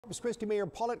Corpus Christi Mayor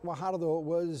Paulette Guajardo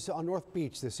was on North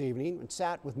Beach this evening and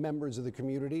sat with members of the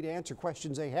community to answer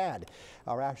questions they had.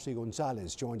 Our Ashley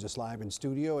Gonzalez joins us live in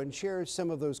studio and shares some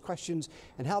of those questions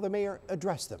and how the mayor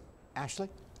addressed them. Ashley?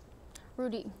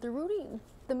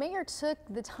 The mayor took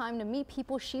the time to meet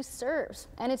people she serves.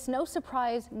 And it's no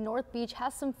surprise North Beach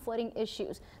has some flooding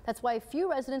issues. That's why a few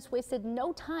residents wasted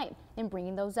no time in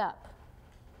bringing those up.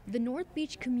 The North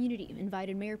Beach community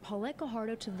invited Mayor Paulette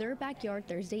Guajardo to their backyard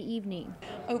Thursday evening.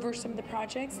 Over some of the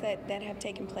projects that have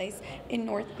taken place in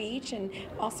North Beach, and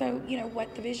also,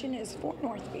 what the vision is for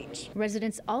North Beach.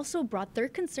 Residents also brought their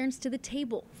concerns to the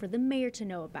table for the mayor to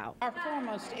know about. Our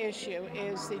foremost issue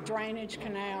is the drainage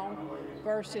canal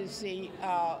versus the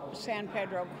San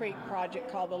Pedro Creek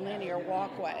project called the Linear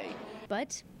Walkway.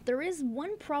 But there is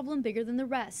one problem bigger than the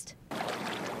rest.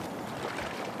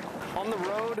 On the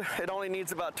road, it only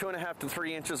needs about 2.5 to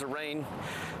 3 inches of rain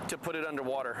to put it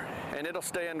underwater, and it'll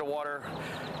stay underwater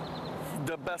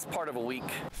the best part of a week.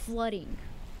 Flooding,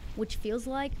 which feels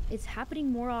like it's happening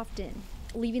more often,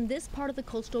 leaving this part of the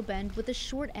coastal bend with the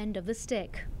short end of the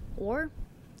stick, or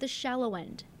the shallow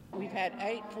end. We've had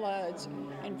 8 floods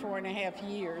in 4.5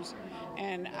 years,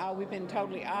 and we've been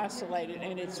totally isolated,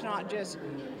 and it's not just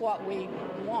what we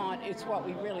want, it's what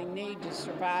we really need to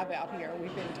survive out here.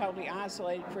 We've been totally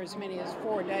isolated for as many as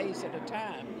 4 days at a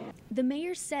time. The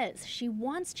mayor says she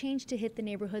wants change to hit the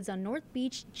neighborhoods on North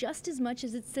Beach just as much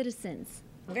as its citizens.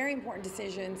 Very important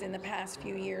decisions in the past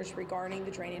few years regarding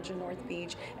the drainage in North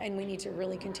Beach, and we need to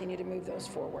really continue to move those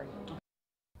forward.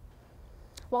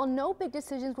 While no big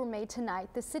decisions were made tonight,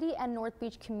 the city and North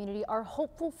Beach community are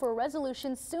hopeful for a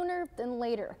resolution sooner than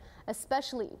later,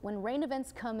 especially when rain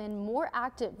events come in more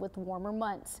active with warmer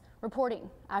months. Reporting,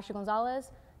 Ashley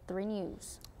Gonzalez, 3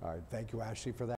 News. All right, thank you, Ashley, for that.